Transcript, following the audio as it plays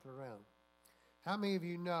How many of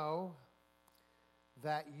you know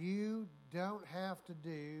that you don't have to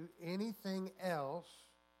do anything else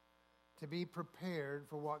to be prepared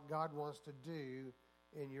for what God wants to do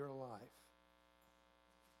in your life?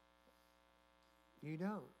 You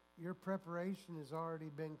don't. Your preparation has already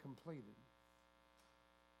been completed.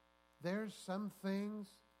 There's some things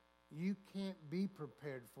you can't be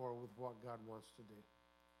prepared for with what God wants to do.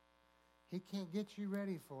 He can't get you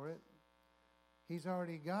ready for it. He's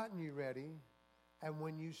already gotten you ready. And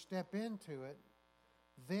when you step into it,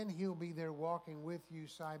 then He'll be there walking with you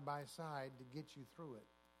side by side to get you through it.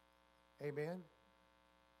 Amen?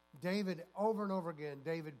 David, over and over again,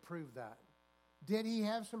 David proved that. Did he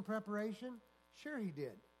have some preparation? Sure he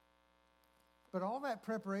did. But all that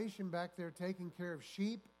preparation back there taking care of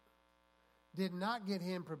sheep did not get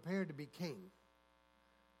him prepared to be king.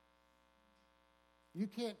 You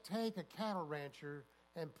can't take a cattle rancher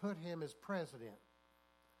and put him as president.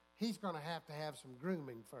 He's going to have some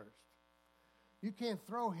grooming first. You can't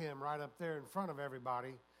throw him right up there in front of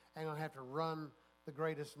everybody and going to have to run the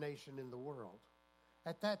greatest nation in the world.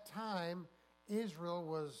 At that time, Israel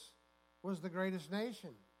was the greatest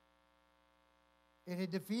nation. It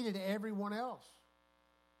had defeated everyone else.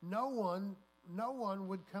 No one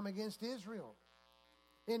would come against Israel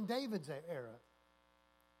in David's era.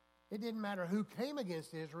 It didn't matter who came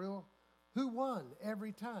against Israel, who won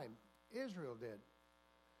every time. Israel did.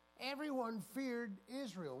 Everyone feared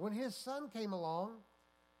Israel. When his son came along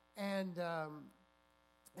and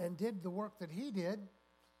did the work that he did,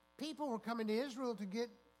 people were coming to Israel to get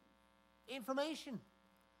information,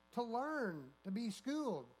 to learn, to be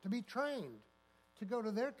schooled, to be trained, to go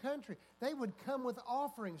to their country. They would come with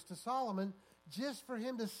offerings to Solomon just for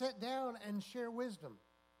him to sit down and share wisdom.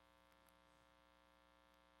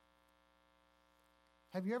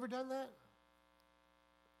 Have you ever done that?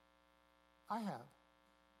 I have.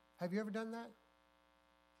 Have you ever done that?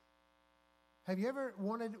 Have you ever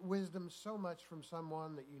wanted wisdom so much from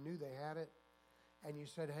someone that you knew they had it, and you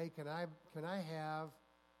said, "Hey, can I have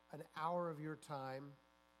an hour of your time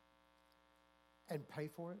and pay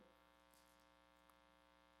for it?"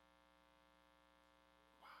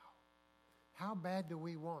 Wow. How bad do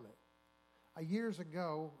we want it? Years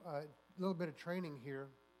ago, a little bit of training here,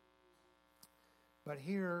 but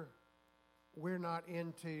here we're not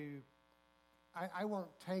into... I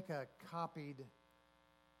won't take a copied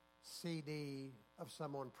CD of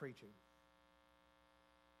someone preaching.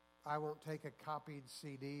 I won't take a copied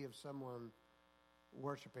CD of someone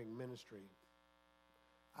worshiping ministry.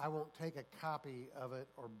 I won't take a copy of it,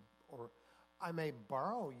 or I may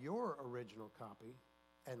borrow your original copy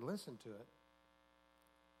and listen to it.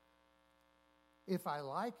 If I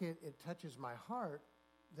like it, it touches my heart,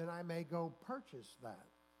 then I may go purchase that.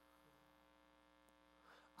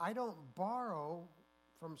 I don't borrow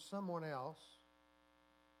from someone else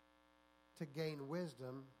to gain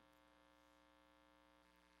wisdom.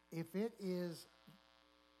 If it is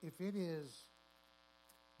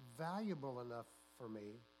valuable enough for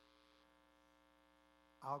me,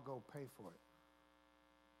 I'll go pay for it.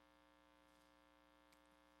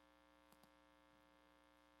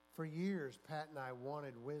 For years, Pat and I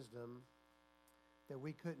wanted wisdom that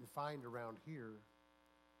we couldn't find around here.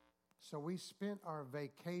 So we spent our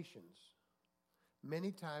vacations.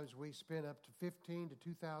 Many times we spent up to $1,500 to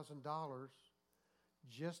 $2,000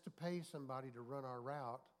 just to pay somebody to run our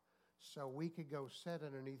route so we could go sit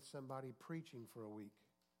underneath somebody preaching for a week.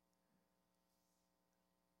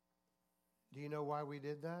 Do you know why we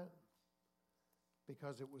did that?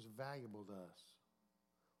 Because it was valuable to us.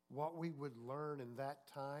 What we would learn in that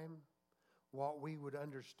time, what we would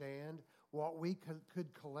understand, what we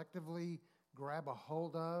could collectively grab a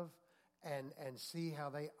hold of and see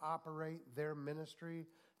how they operate their ministry,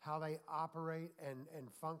 how they operate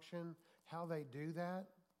and function, how they do that.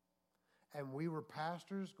 And we were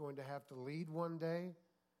pastors going to have to lead one day.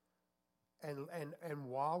 And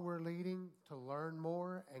while we're leading, to learn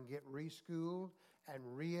more and get reschooled and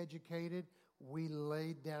re-educated, we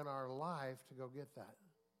laid down our life to go get that.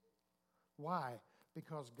 Why?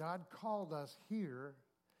 Because God called us here,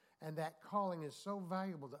 and that calling is so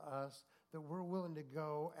valuable to us that we're willing to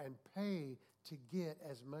go and pay to get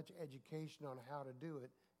as much education on how to do it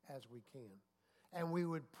as we can. And we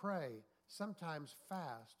would pray, sometimes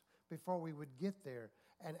fast, before we would get there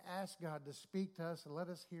and ask God to speak to us and let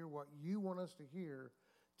us hear what you want us to hear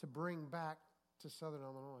to bring back to Southern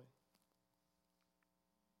Illinois.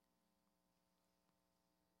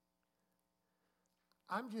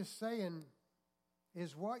 I'm just saying,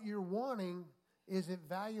 is what you're wanting, is it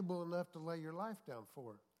valuable enough to lay your life down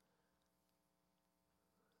for?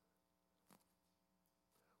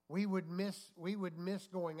 We would miss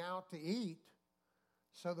going out to eat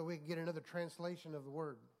so that we can get another translation of the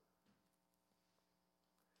word.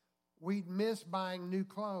 We'd miss buying new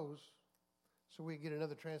clothes so we get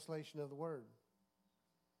another translation of the word.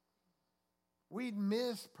 We'd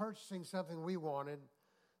miss purchasing something we wanted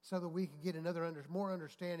so that we could get more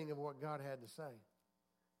understanding of what God had to say.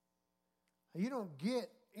 You don't get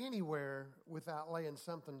anywhere without laying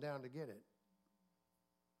something down to get it.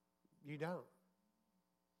 You don't.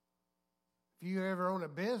 If you ever own a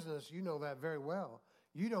business, you know that very well.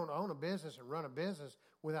 You don't own a business and run a business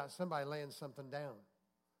without somebody laying something down.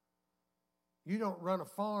 You don't run a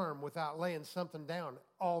farm without laying something down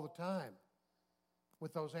all the time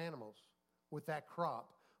with those animals, with that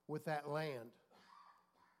crop, with that land.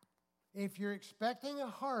 If you're expecting a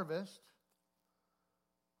harvest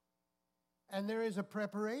and there is a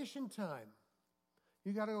preparation time,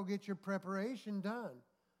 you got to go get your preparation done.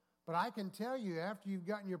 But I can tell you, after you've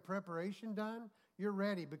gotten your preparation done, you're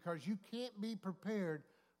ready, because you can't be prepared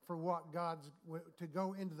for to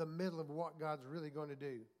go into the middle of what God's really going to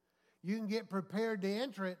do. You can get prepared to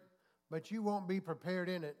enter it, but you won't be prepared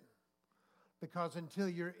in it, because until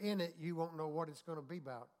you're in it, you won't know what it's going to be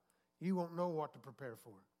about. You won't know what to prepare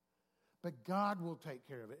for. But God will take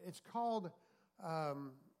care of it. It's called, I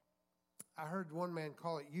heard one man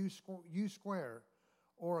call it U square,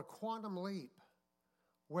 or a quantum leap,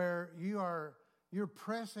 where you're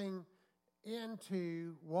pressing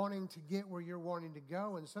into wanting to get where you're wanting to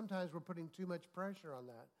go, and sometimes we're putting too much pressure on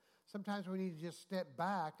that. Sometimes we need to just step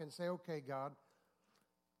back and say, okay, God,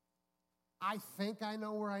 I think I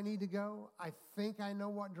know where I need to go. I think I know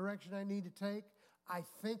what direction I need to take. I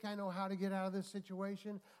think I know how to get out of this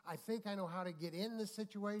situation. I think I know how to get in this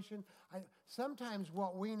situation. Sometimes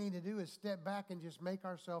what we need to do is step back and just make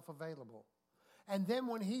ourselves available. And then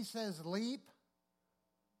when he says leap,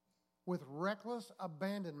 with reckless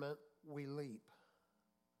abandonment, we leap.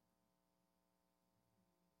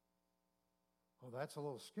 Oh, that's a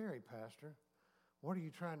little scary, Pastor. What are you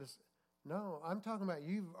trying to say? No, I'm talking about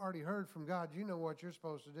you've already heard from God. You know what you're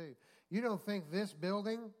supposed to do. You don't think this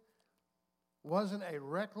building wasn't a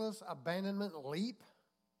reckless abandonment leap?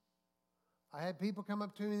 I had people come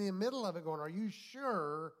up to me in the middle of it going, are you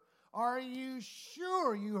sure? Are you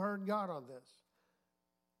sure you heard God on this?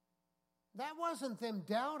 That wasn't them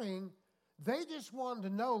doubting. They just wanted to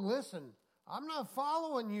know, listen, I'm not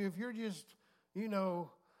following you if you're just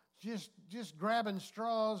grabbing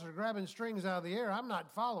straws or grabbing strings out of the air. I'm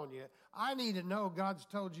not following you. I need to know God's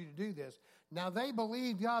told you to do this. Now, they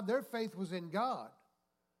believed God. Their faith was in God.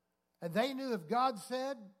 And they knew if God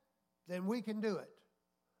said, then we can do it.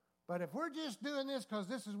 But if we're just doing this because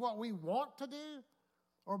this is what we want to do,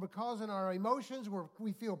 or because in our emotions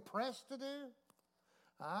we feel pressed to do,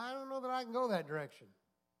 I don't know that I can go that direction.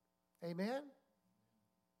 Amen?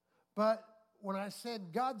 But when I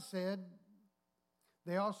said God said,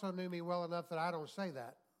 they also knew me well enough that I don't say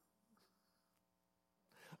that.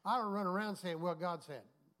 I don't run around saying, well, God said.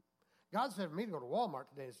 God said for me to go to Walmart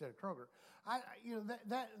today instead of Kroger.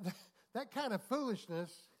 That kind of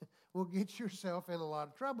foolishness will get yourself in a lot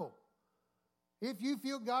of trouble. If you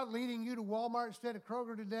feel God leading you to Walmart instead of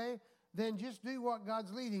Kroger today, then just do what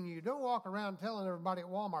God's leading you. Don't walk around telling everybody at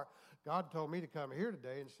Walmart, God told me to come here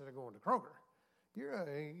today instead of going to Kroger.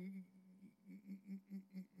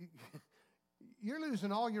 You're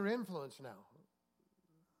losing all your influence now.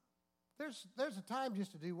 There's a time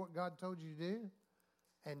just to do what God told you to do,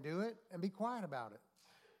 and do it, and be quiet about it.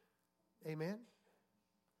 Amen?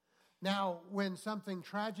 Now, when something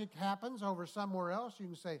tragic happens over somewhere else, you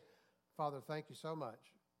can say, Father, thank you so much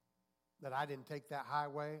that I didn't take that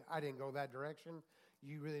highway. I didn't go that direction.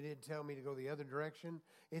 You really did tell me to go the other direction.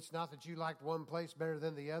 It's not that you liked one place better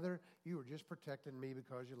than the other. You were just protecting me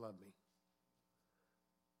because you love me.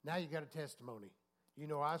 Now you got a testimony. You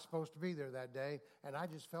know, I was supposed to be there that day, and I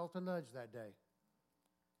just felt a nudge that day.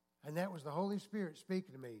 And that was the Holy Spirit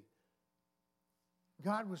speaking to me.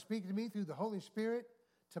 God was speaking to me through the Holy Spirit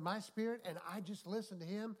to my spirit, and I just listened to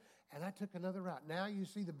him, and I took another route. Now you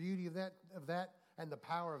see the beauty of that and the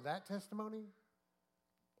power of that testimony?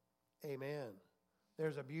 Amen.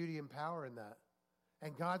 There's a beauty and power in that.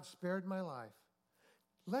 And God spared my life.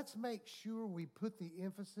 Let's make sure we put the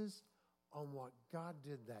emphasis on what God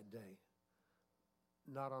did that day,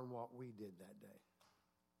 not on what we did that day.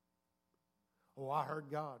 Oh, I heard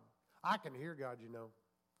God. I can hear God, you know.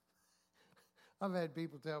 I've had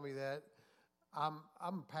people tell me that. I'm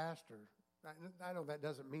a pastor. I know that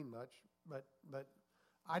doesn't mean much, but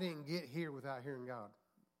I didn't get here without hearing God.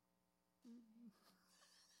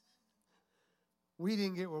 We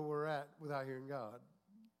didn't get where we're at without hearing God.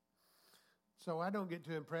 So I don't get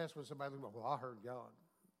too impressed when somebody looks, well, I heard God.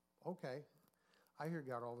 Okay, I hear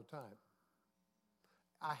God all the time.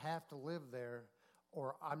 I have to live there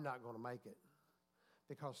or I'm not going to make it.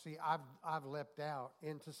 Because, see, I've leapt out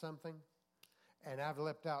into something, and I've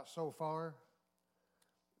leapt out so far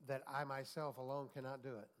that I myself alone cannot do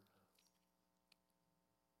it.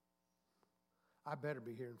 I better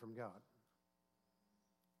be hearing from God.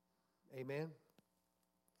 Amen?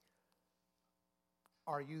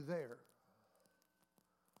 Are you there?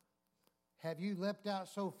 Have you leapt out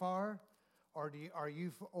so far, or are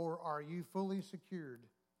you fully secured?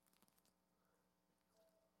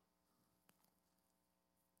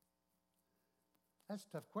 That's a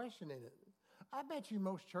tough question, isn't it? I bet you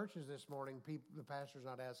most churches this morning, the pastor's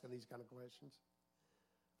not asking these kind of questions.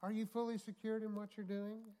 Are you fully secured in what you're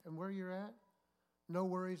doing and where you're at? No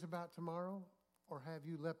worries about tomorrow? Or have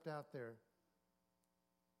you leapt out there?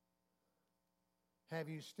 Have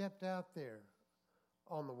you stepped out there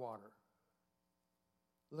on the water,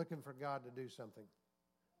 looking for God to do something,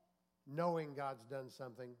 knowing God's done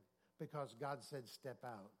something because God said step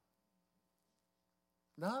out?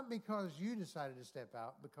 Not because you decided to step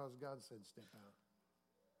out, because God said step out.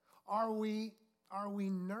 Are we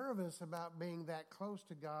nervous about being that close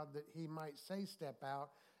to God that He might say step out,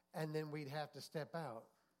 and then we'd have to step out?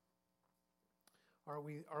 Are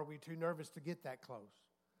we too nervous to get that close?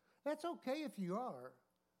 That's okay if you are.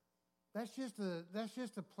 That's just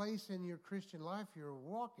a place in your Christian life you're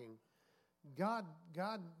walking. God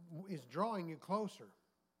is drawing you closer.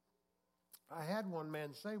 I had one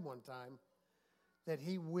man say one time that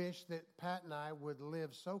he wished that Pat and I would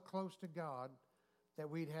live so close to God that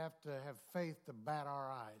we'd have to have faith to bat our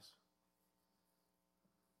eyes.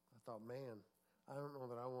 I thought, man, I don't know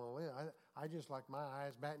that I want to live. I just like my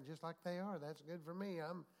eyes batting just like they are. That's good for me.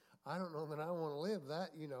 I don't know that I want to live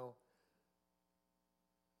that,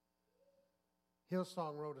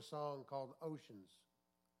 Hillsong wrote a song called Oceans.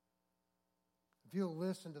 If you'll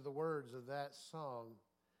listen to the words of that song,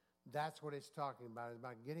 that's what it's talking about. It's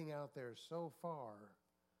about getting out there so far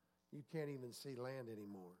you can't even see land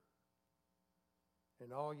anymore.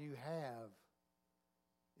 And all you have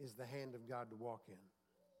is the hand of God to walk in.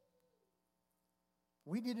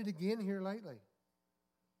 We did it again here lately.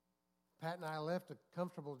 Pat and I left a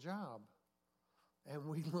comfortable job, and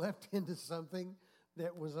we leapt into something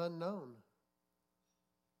that was unknown.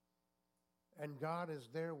 And God is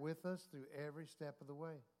there with us through every step of the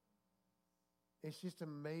way. It's just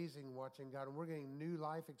amazing watching God. And we're getting new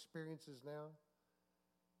life experiences now.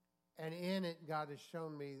 And in it, God has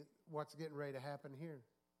shown me what's getting ready to happen here.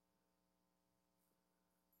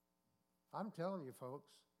 I'm telling you, folks,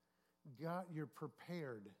 God, you're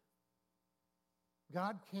prepared.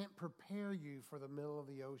 God can't prepare you for the middle of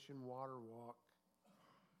the ocean water walk.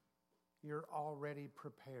 You're already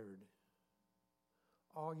prepared.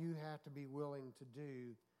 All you have to be willing to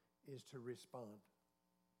do is to respond.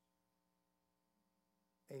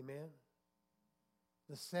 Amen.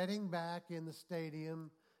 The sitting back in the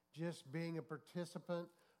stadium, just being a participant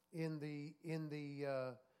in the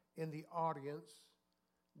audience.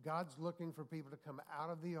 God's looking for people to come out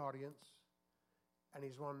of the audience, and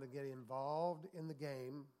He's wanting to get involved in the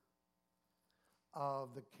game of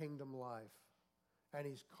the kingdom life. And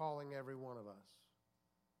He's calling every one of us.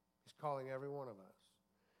 He's calling every one of us.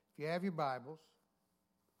 If you have your Bibles,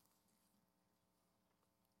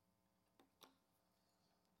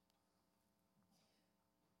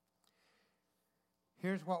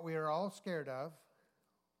 here's what we are all scared of.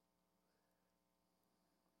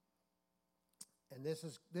 And this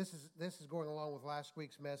is going along with last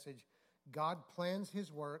week's message. God plans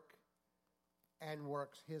His work and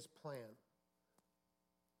works His plan.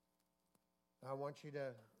 I want you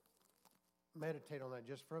to meditate on that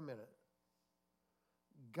just for a minute.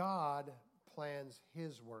 God plans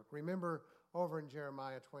His work. Remember over in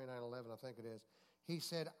Jeremiah 29:11, I think it is. He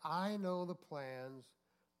said, I know the plans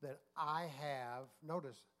that I have.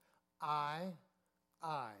 Notice, I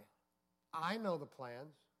know the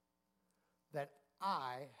plans that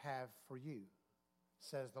I have for you,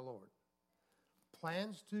 says the Lord.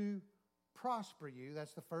 Plans to prosper you.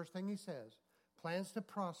 That's the first thing He says. Plans to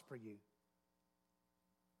prosper you.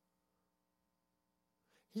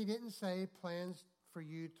 He didn't say plans for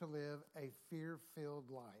you to live a fear-filled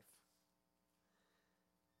life.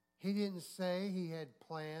 He didn't say He had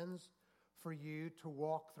plans for you to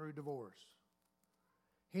walk through divorce.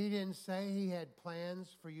 He didn't say He had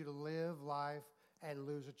plans for you to live life and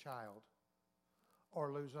lose a child, or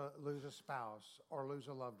lose a spouse, or lose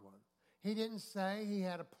a loved one. He didn't say He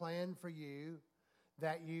had a plan for you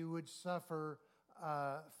that you would suffer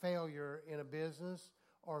failure in a business,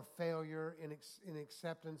 or failure in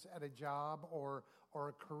acceptance at a job or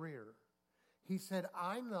a career. He said,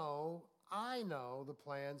 I know I know the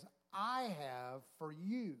plans I have for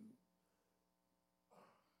you.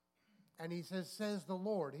 And he says the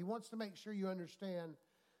Lord. He wants to make sure you understand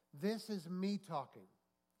this is me talking.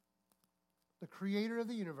 The creator of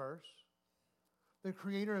the universe, the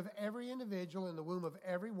creator of every individual in the womb of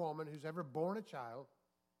every woman who's ever born a child.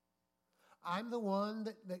 I'm the one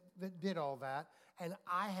that did all that, and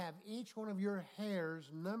I have each one of your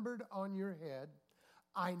hairs numbered on your head.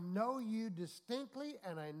 I know you distinctly,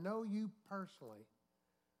 and I know you personally.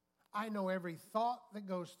 I know every thought that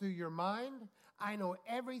goes through your mind. I know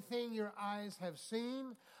everything your eyes have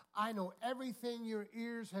seen. I know everything your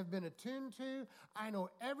ears have been attuned to. I know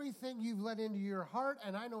everything you've let into your heart,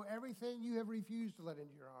 and I know everything you have refused to let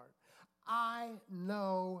into your heart. I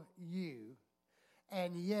know you,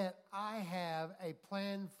 and yet I have a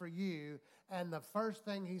plan for you. And the first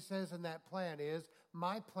thing he says in that plan is,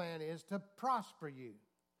 my plan is to prosper you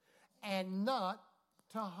and not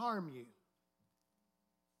to harm you.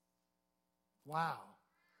 Wow.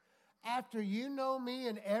 After you know me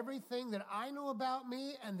and everything that I know about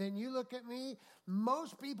me, and then you look at me,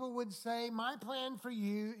 most people would say, my plan for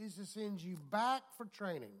you is to send you back for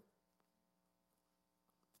training.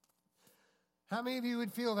 How many of you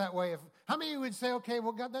would feel that way? How many of you would say, okay,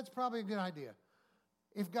 well, God, that's probably a good idea.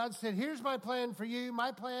 If God said, here's my plan for you,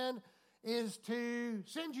 my plan is to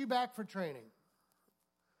send you back for training.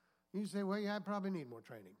 You say, well, yeah, I probably need more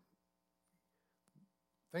training.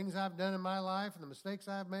 Things I've done in my life and the mistakes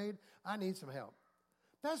I've made, I need some help.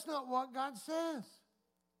 That's not what God says.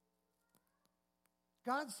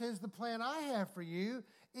 God says the plan I have for you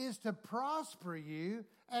is to prosper you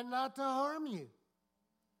and not to harm you.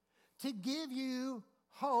 To give you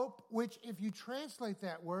hope, which if you translate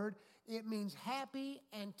that word, it means happy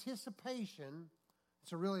anticipation.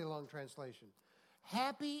 It's a really long translation.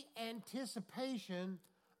 Happy anticipation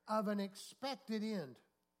of an expected end.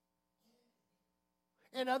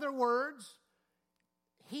 In other words,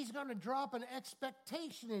 he's going to drop an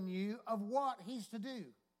expectation in you of what he's to do.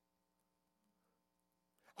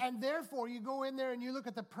 And therefore, you go in there and you look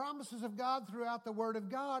at the promises of God throughout the Word of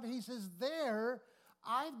God. He says, there,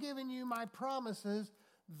 I've given you my promises.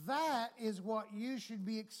 That is what you should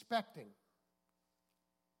be expecting.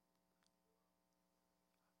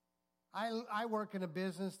 I work in a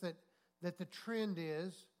business that the trend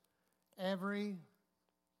is every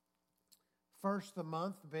first of the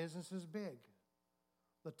month, the business is big.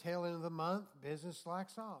 The tail end of the month, business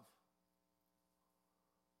slacks off.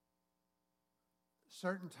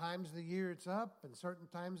 Certain times of the year it's up, and certain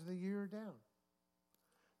times of the year down.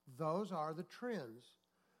 Those are the trends.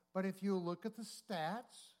 But if you look at the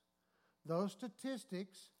stats, those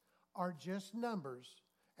statistics are just numbers.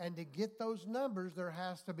 And to get those numbers, there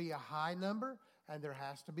has to be a high number and there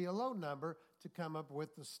has to be a low number to come up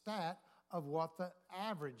with the stat of what the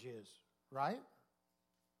average is. Right?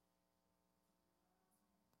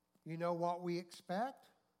 You know what we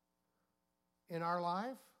expect in our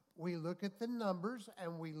life? We look at the numbers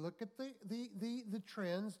and we look at the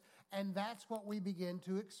trends, and that's what we begin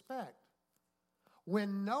to expect.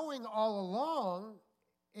 When knowing all along,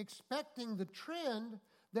 expecting the trend,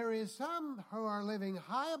 there is some who are living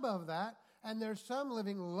high above that, and there's some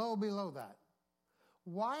living low below that.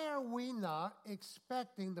 Why are we not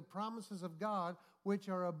expecting the promises of God which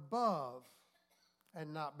are above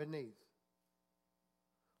and not beneath?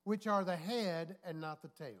 Which are the head and not the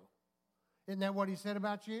tail? Isn't that what he said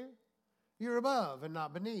about you? You're above and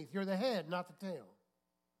not beneath. You're the head, not the tail.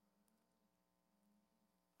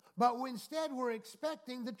 But instead we're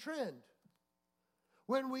expecting the trend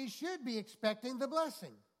when we should be expecting the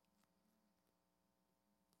blessing.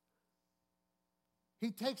 He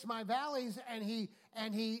takes my valleys and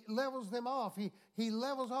he levels them off. He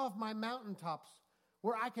levels off my mountaintops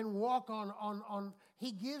where I can walk on.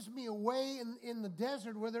 He gives me a way in the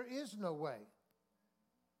desert where there is no way.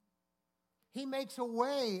 He makes a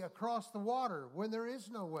way across the water when there is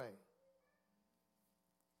no way.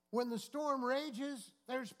 When the storm rages,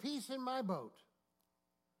 there's peace in my boat.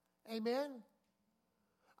 Amen?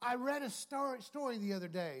 I read a story the other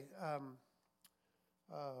day.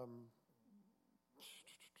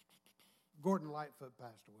 Gordon Lightfoot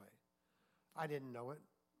passed away. I didn't know it,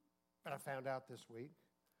 but I found out this week.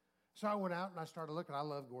 So I went out and I started looking. I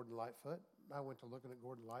love Gordon Lightfoot. I went to looking at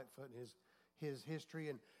Gordon Lightfoot and his history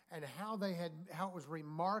and how it was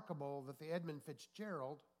remarkable that the Edmund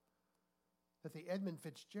Fitzgerald,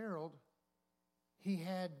 he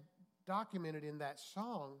had documented in that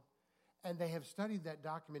song, and they have studied that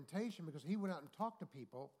documentation because he went out and talked to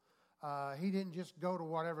people. He didn't just go to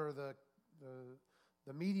whatever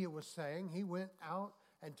the media was saying. He went out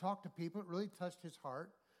and talked to people. It really touched his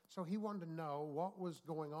heart. So he wanted to know what was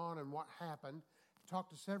going on and what happened.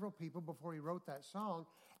 Talked to several people before he wrote that song.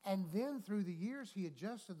 And then through the years, he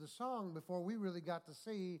adjusted the song before we really got to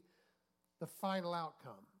see the final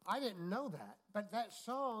outcome. I didn't know that. But that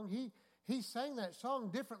song, he sang that song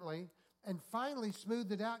differently and finally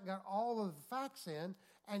smoothed it out and got all of the facts in.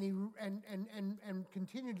 And he and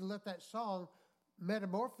continued to let that song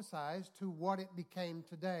metamorphosize to what it became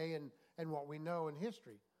today and what we know in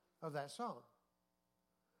history of that song.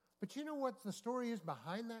 But you know what the story is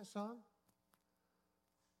behind that song?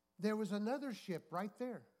 There was another ship right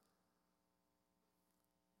there.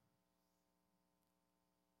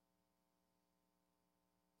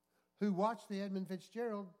 Who watched the Edmund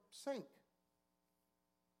Fitzgerald sink.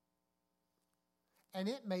 And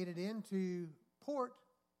it made it into port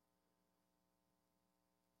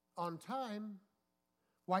on time.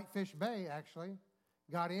 Whitefish Bay, actually,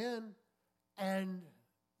 got in, and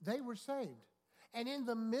they were saved. And in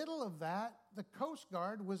the middle of that, the Coast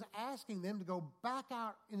Guard was asking them to go back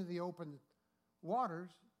out into the open waters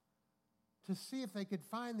to see if they could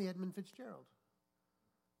find the Edmund Fitzgerald.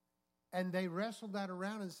 And they wrestled that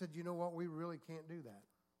around and said, you know what, we really can't do that.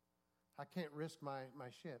 I can't risk my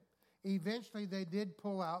ship. Eventually, they did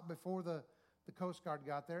pull out before the Coast Guard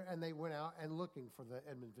got there, and they went out and looking for the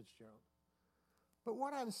Edmund Fitzgerald. But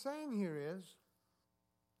what I'm saying here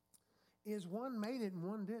is one made it and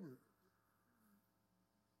one didn't.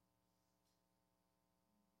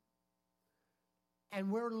 And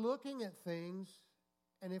we're looking at things,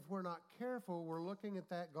 and if we're not careful, we're looking at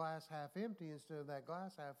that glass half empty instead of that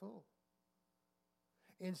glass half full.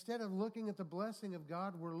 Instead of looking at the blessing of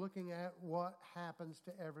God, we're looking at what happens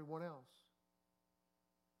to everyone else.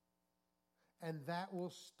 And that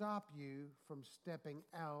will stop you from stepping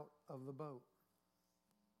out of the boat.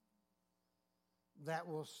 That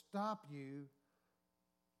will stop you.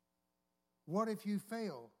 What if you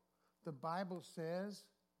fail? The Bible says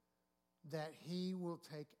that he will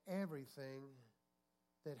take everything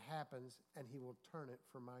that happens and he will turn it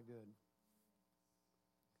for my good.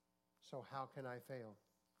 So how can I fail?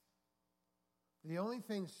 The only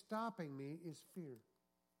thing stopping me is fear.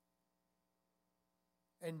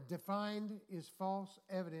 And defined is false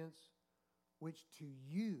evidence which to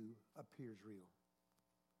you appears real.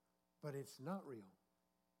 But it's not real.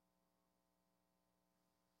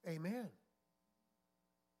 Amen.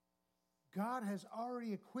 God has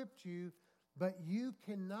already equipped you, but you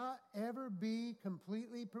cannot ever be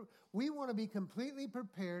completely... We want to be completely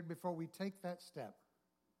prepared before we take that step.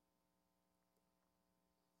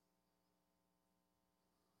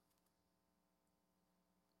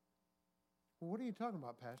 Well, what are you talking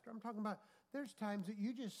about, Pastor? I'm talking about there's times that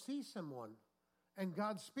you just see someone and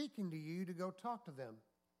God's speaking to you to go talk to them.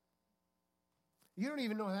 You don't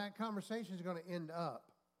even know how that conversation is going to end up.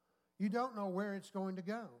 You don't know where it's going to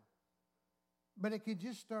go. But it could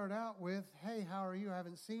just start out with, hey, how are you? I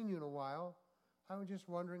haven't seen you in a while. I was just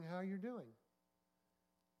wondering how you're doing.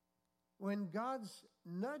 When God's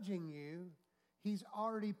nudging you, he's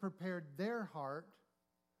already prepared their heart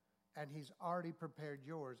and he's already prepared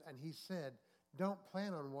yours. And he said, don't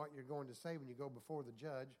plan on what you're going to say when you go before the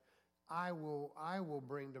judge. I will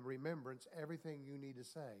bring to remembrance everything you need to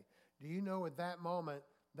say. Do you know at that moment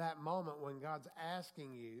when God's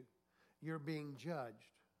asking you, you're being judged?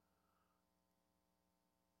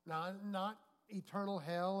 Now, not eternal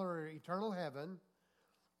hell or eternal heaven.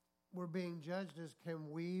 We're being judged as can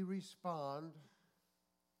we respond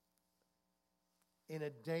in a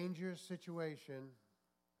dangerous situation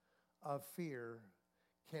of fear?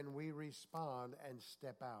 Can we respond and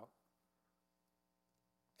step out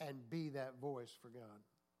and be that voice for God?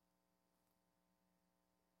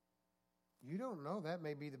 You don't know, that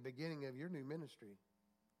may be the beginning of your new ministry.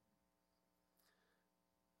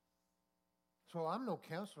 So I'm no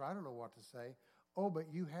counselor. I don't know what to say. Oh, but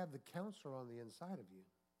you have the counselor on the inside of you.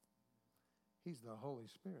 He's the Holy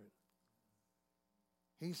Spirit.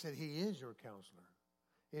 He said he is your counselor.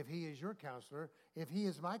 If he is your counselor, if he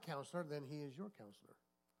is my counselor, then he is your counselor.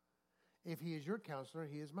 If he is your counselor,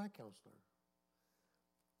 he is my counselor.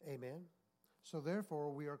 Amen. So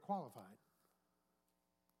therefore, we are qualified.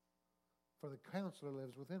 For the counselor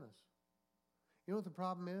lives within us. You know what the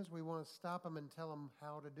problem is? We want to stop them and tell them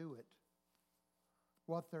how to do it.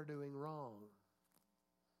 What they're doing wrong.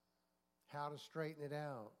 How to straighten it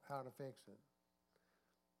out. How to fix it.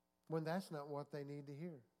 When that's not what they need to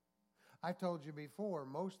hear. I told you before,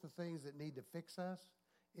 most of the things that need to fix us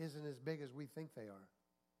isn't as big as we think they are.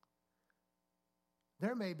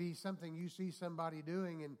 There may be something you see somebody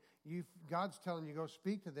doing and God's telling you go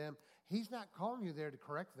speak to them. He's not calling you there to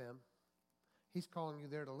correct them. He's calling you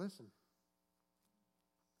there to listen.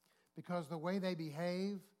 Because the way they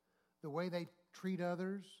behave, the way they treat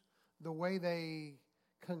others, the way they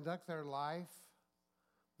conduct their life,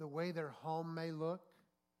 the way their home may look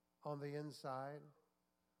on the inside,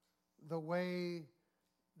 the way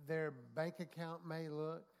their bank account may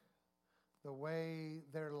look, the way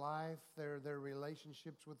their life, their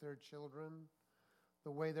relationships with their children,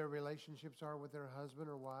 the way their relationships are with their husband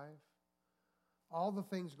or wife. All the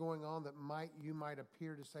things going on that you might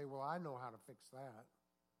appear to say, well, I know how to fix that.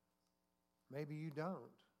 Maybe you don't.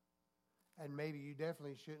 And maybe you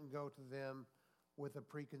definitely shouldn't go to them with a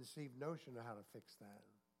preconceived notion of how to fix that.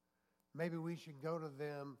 Maybe we should go to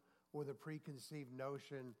them with a preconceived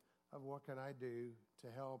notion of what can I do to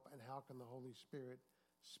help and how can the Holy Spirit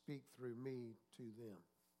speak through me to them.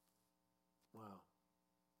 Wow.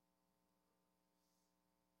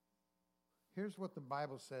 Here's what the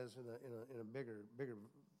Bible says in a bigger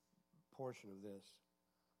portion of this.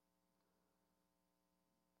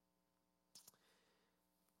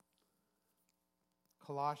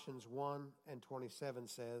 Colossians 1:27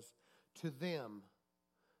 says, to them.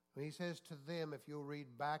 When he says to them, if you'll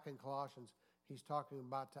read back in Colossians, he's talking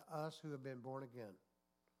about to us who have been born again.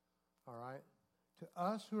 All right? To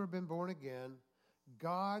us who have been born again,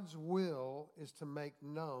 God's will is to make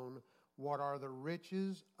known what are the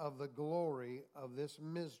riches of the glory of this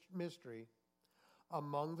mystery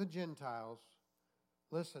among the Gentiles.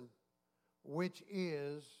 Listen, which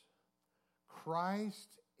is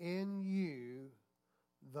Christ in you,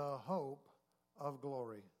 the hope of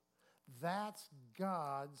glory. That's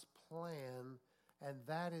God's plan, and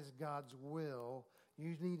that is God's will.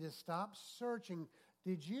 You need to stop searching.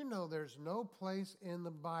 Did you know there's no place in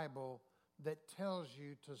the Bible that tells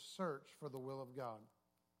you to search for the will of God?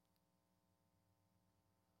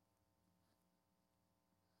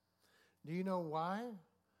 Do you know why?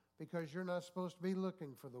 Because you're not supposed to be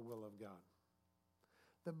looking for the will of God.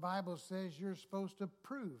 The Bible says you're supposed to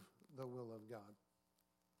prove the will of God.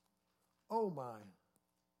 Oh my.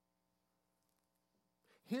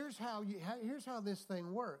 Here's how this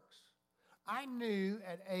thing works. I knew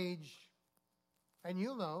at age, and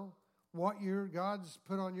you'll know, what God's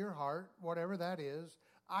put on your heart, whatever that is.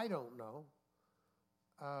 I don't know.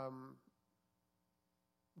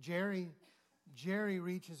 Jerry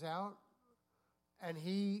reaches out, and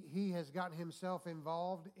he has gotten himself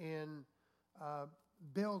involved in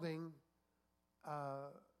building,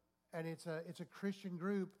 and it's a Christian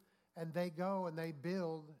group, and they go and they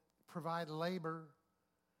build, provide labor,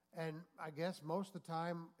 and I guess most of the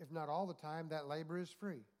time, if not all the time, that labor is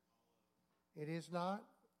free. It is not?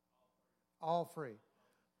 All free.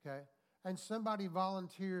 Okay? And somebody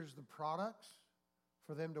volunteers the products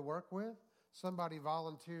for them to work with. Somebody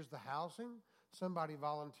volunteers the housing. Somebody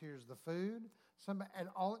volunteers the food. And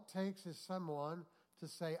all it takes is someone to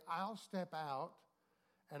say, I'll step out,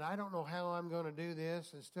 and I don't know how I'm going to do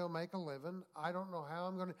this and still make a living. I don't know how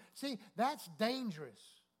I'm going to. See, that's dangerous.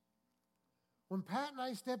 When Pat and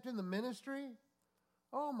I stepped in the ministry,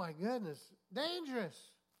 oh my goodness, dangerous.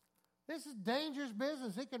 This is dangerous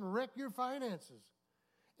business. It can wreck your finances.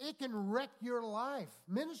 It can wreck your life.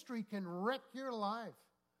 Ministry can wreck your life.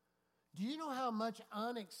 Do you know how much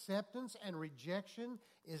unacceptance and rejection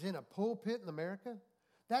is in a pulpit in America?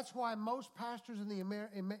 That's why most pastors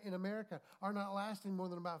in America are not lasting more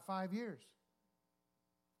than about 5 years.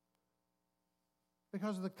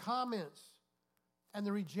 Because of the comments and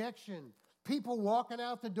the rejection. People walking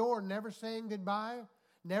out the door, never saying goodbye,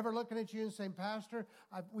 never looking at you and saying, Pastor,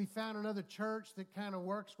 we found another church that kind of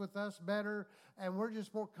works with us better, and we're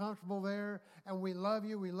just more comfortable there, and we love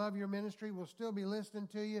you, we love your ministry, we'll still be listening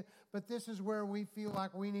to you, but this is where we feel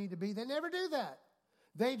like we need to be. They never do that.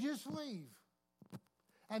 They just leave.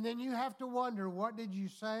 And then you have to wonder, what did you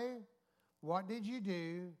say? What did you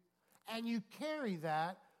do? And you carry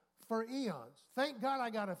that for eons. Thank God I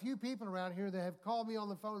got a few people around here that have called me on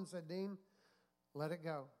the phone and said, Dean, let it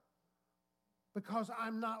go. Because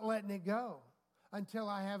I'm not letting it go until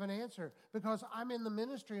I have an answer. Because I'm in the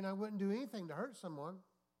ministry and I wouldn't do anything to hurt someone.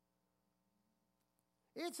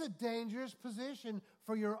 It's a dangerous position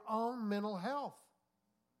for your own mental health.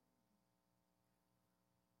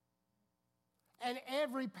 And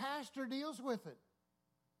every pastor deals with it.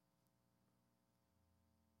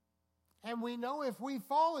 And we know if we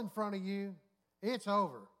fall in front of you, it's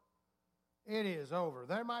over. It is over.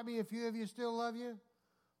 There might be a few of you still love you,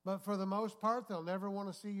 but for the most part, they'll never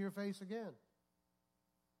want to see your face again.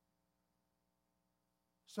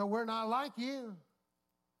 So we're not like you.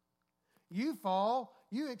 You fall,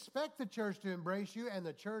 you expect the church to embrace you, and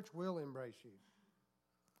the church will embrace you.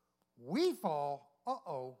 We fall,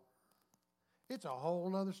 it's a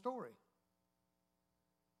whole other story.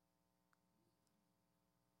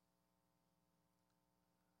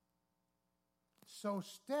 So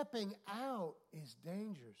stepping out is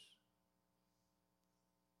dangerous.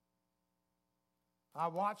 I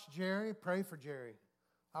watch Jerry, pray for Jerry.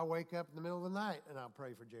 I wake up in the middle of the night and I'll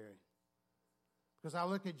pray for Jerry. Because I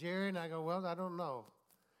look at Jerry and I go, well, I don't know.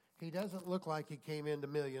 He doesn't look like he came into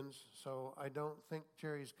millions, so I don't think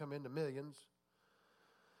Jerry's come into millions.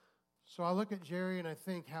 So I look at Jerry and I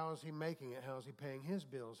think, how is he making it? How is he paying his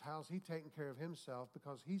bills? How is he taking care of himself?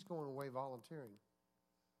 Because he's going away volunteering.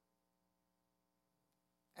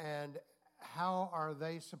 And how are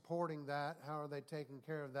they supporting that? How are they taking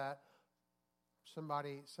care of that?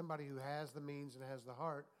 Somebody who has the means and has the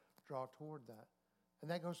heart, draw toward that. And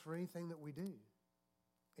that goes for anything that we do.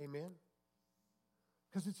 Amen?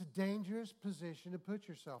 Because it's a dangerous position to put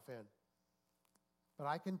yourself in. But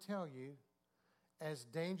I can tell you, as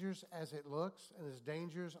dangerous as it looks and as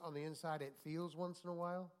dangerous on the inside it feels once in a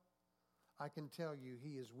while, I can tell you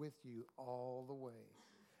He is with you all the way.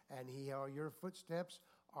 And your footsteps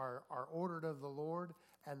are ordered of the Lord,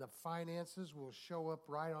 and the finances will show up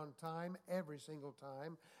right on time every single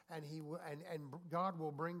time. And God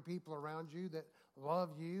will bring people around you that love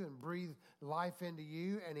you and breathe life into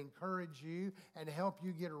you and encourage you and help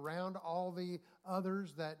you get around all the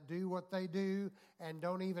others that do what they do and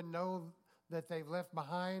don't even know that they've left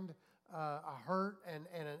behind a hurt and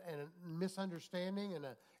a misunderstanding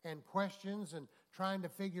and questions and trying to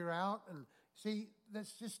figure out. And see,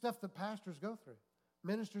 that's just stuff that pastors go through,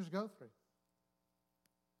 ministers go through.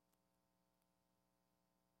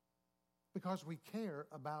 Because we care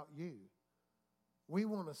about you. We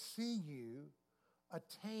want to see you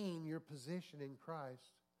attain your position in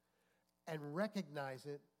Christ and recognize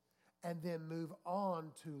it and then move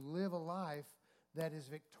on to live a life that is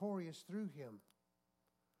victorious through Him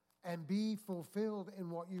and be fulfilled in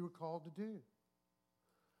what you were called to do.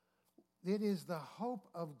 It is the hope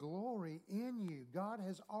of glory in you. God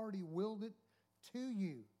has already willed it to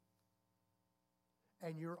you,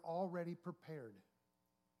 and you're already prepared.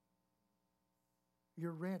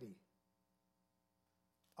 You're ready.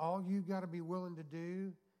 All you've got to be willing to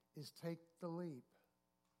do is take the leap.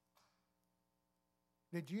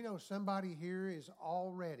 Did you know somebody here is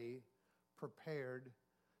already prepared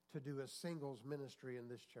to do a singles ministry in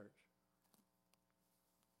this church?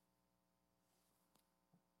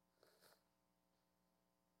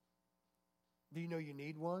 Do you know you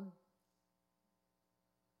need one?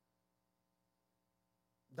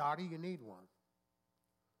 Dottie, you need one.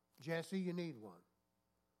 Jesse, you need one.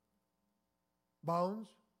 Bones,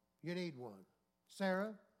 you need one.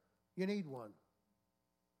 Sarah, you need one.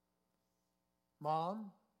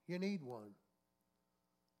 Mom, you need one.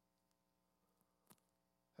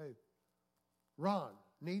 Hey, Ron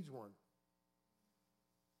needs one.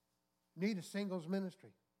 Need a singles ministry.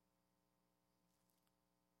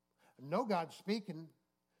 I know God's speaking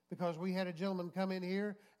because we had a gentleman come in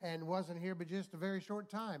here and wasn't here but just a very short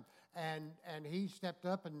time. And he stepped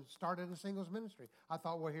up and started a singles ministry. I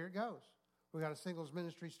thought, well, here it goes. We got a singles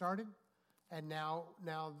ministry started. And now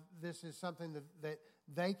this is something that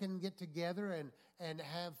they can get together and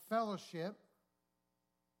have fellowship,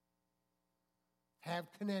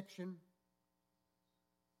 have connection.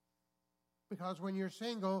 Because when you're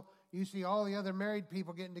single, you see all the other married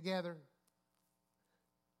people getting together.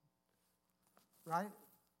 Right?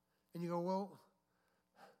 And you go, well,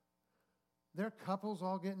 they're couples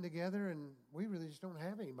all getting together, and we really just don't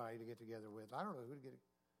have anybody to get together with. I don't know who to get.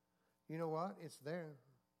 You know what? It's there.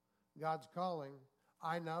 God's calling.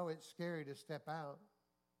 I know it's scary to step out.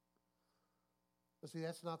 But see,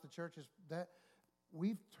 that's not the church's. That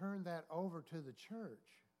we've turned that over to the church.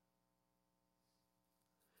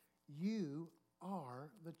 You are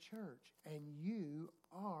the church, and you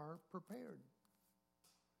are prepared.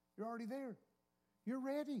 You're already there. You're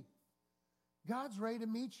ready. God's ready to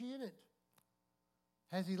meet you in it.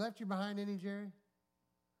 Has He left you behind any, Jerry?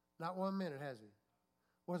 Not 1 minute, has He?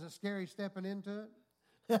 Was it scary stepping into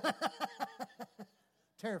it?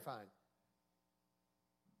 Terrifying.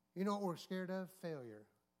 You know what we're scared of? Failure.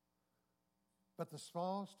 But the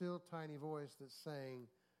small, still, tiny voice that's saying,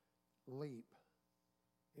 leap,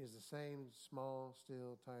 is the same small,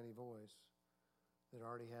 still, tiny voice that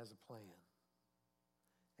already has a plan.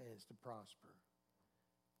 And it's to prosper.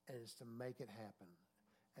 And it's to make it happen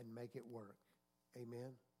and make it work.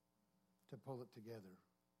 Amen? To pull it together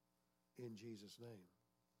in Jesus' name.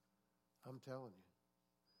 I'm telling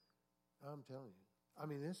you. I'm telling you. I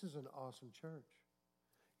mean, this is an awesome church.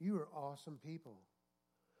 You are awesome people.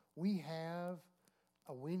 We have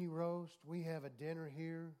a weenie roast. We have a dinner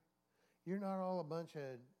here. You're not all a bunch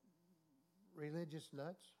of religious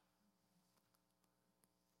nuts.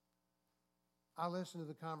 I listen to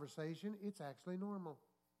the conversation. It's actually normal.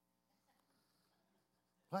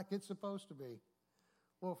 like it's supposed to be.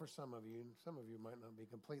 Well, for some of you might not be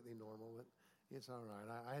completely normal. It's all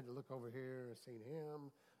right. I had to look over here and seen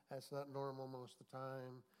him. That's not normal most of the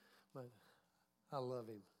time, but I love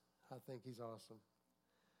him. I think he's awesome.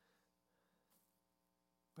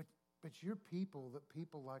 But you're people that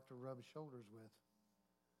people like to rub shoulders with.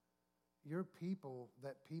 You're people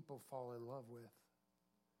that people fall in love with.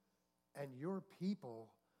 And you're people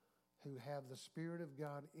who have the Spirit of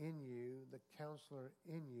God in you, the Counselor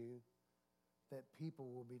in you, that people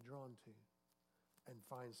will be drawn to and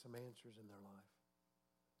find some answers in their life.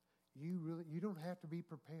 You don't have to be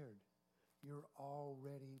prepared. You're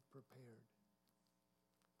already prepared.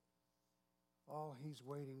 All he's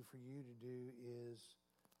waiting for you to do is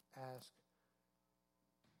ask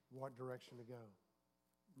what direction to go.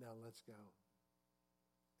 Now let's go.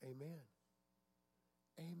 Amen.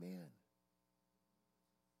 Amen.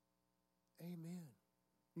 Amen.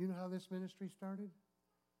 You know how this ministry started?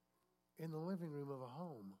 In the living room of a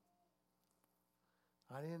home.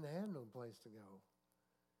 I didn't have no place to go.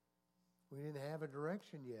 We didn't have a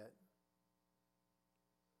direction yet.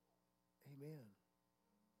 Amen.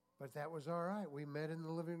 But that was all right. We met in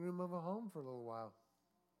the living room of a home for a little while.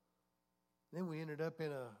 Then we ended up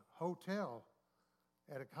in a hotel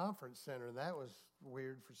at a conference center. That was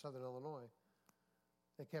weird for Southern Illinois.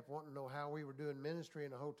 They kept wanting to know how we were doing ministry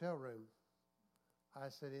in a hotel room. I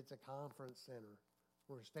said, it's a conference center.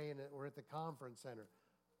 We're at the conference center.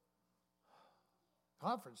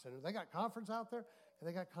 Conference center. They got conference out there, and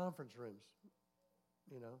they got conference rooms.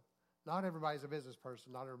 You know, not everybody's a business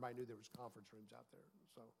person. Not everybody knew there was conference rooms out there.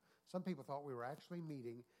 So some people thought we were actually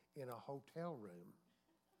meeting in a hotel room.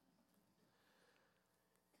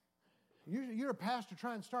 You're a pastor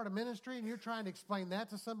trying to start a ministry, and you're trying to explain that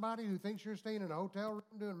to somebody who thinks you're staying in a hotel room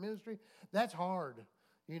doing ministry. That's hard.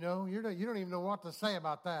 You know, you don't even know what to say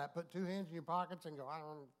about that. Put two hands in your pockets and go, I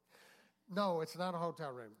don't. No, it's not a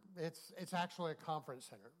hotel room. It's actually a conference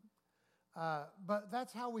center. But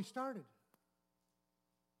that's how we started.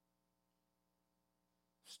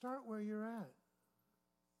 Start where you're at.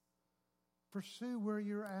 Pursue where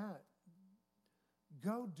you're at.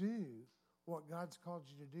 Go do what God's called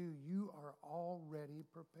you to do. You are already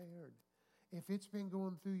prepared. If it's been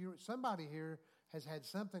going through somebody here has had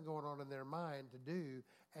something going on in their mind to do,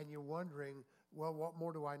 and you're wondering, well, what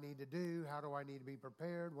more do I need to do? How do I need to be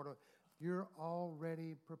prepared? You're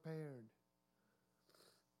already prepared.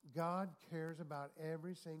 God cares about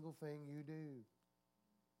every single thing you do.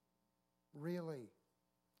 Really.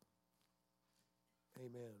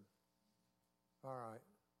 Amen. All right.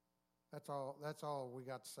 That's all we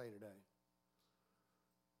got to say today.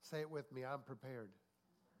 Say it with me. I'm prepared.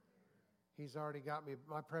 He's already got me.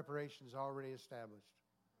 My preparation's already established.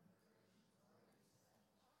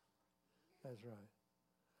 That's right.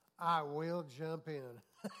 I will jump in.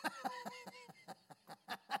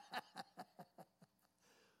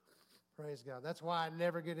 Praise God. That's why I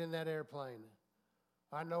never get in that airplane.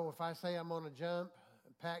 I know if I say I'm going to jump,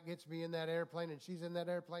 Pat gets me in that airplane and she's in that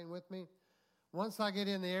airplane with me. Once I get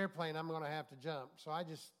in the airplane, I'm going to have to jump. So I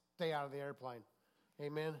just stay out of the airplane.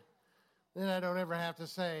 Amen. Then I don't ever have to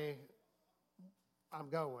say, I'm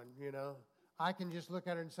going, you know. I can just look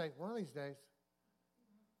at her and say, one of these days.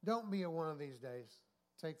 Don't be a one of these days.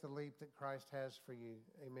 Take the leap that Christ has for you.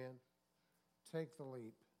 Amen. Take the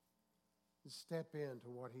leap. And step into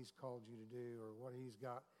what he's called you to do or what he's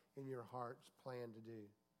got in your heart's plan to do.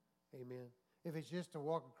 Amen. If it's just to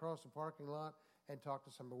walk across the parking lot and talk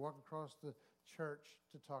to somebody, walk across the church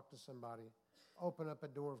to talk to somebody, open up a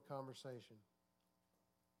door of conversation.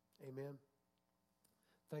 Amen.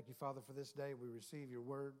 Thank you, Father, for this day. We receive your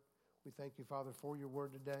word. We thank you, Father, for your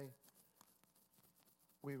word today.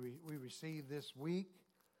 We receive this week,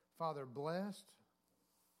 Father, blessed,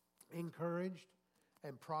 encouraged,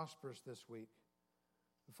 and prosperous this week.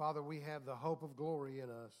 And Father, we have the hope of glory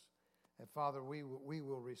in us. And Father, we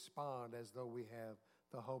will respond as though we have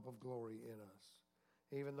the hope of glory in us.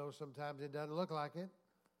 Even though sometimes it doesn't look like it,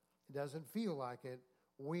 it doesn't feel like it,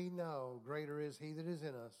 we know greater is he that is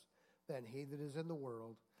in us than he that is in the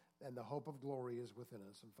world, and the hope of glory is within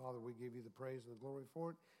us. And Father, we give you the praise and the glory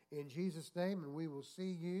for it in Jesus' name, and we will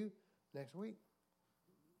see you next week.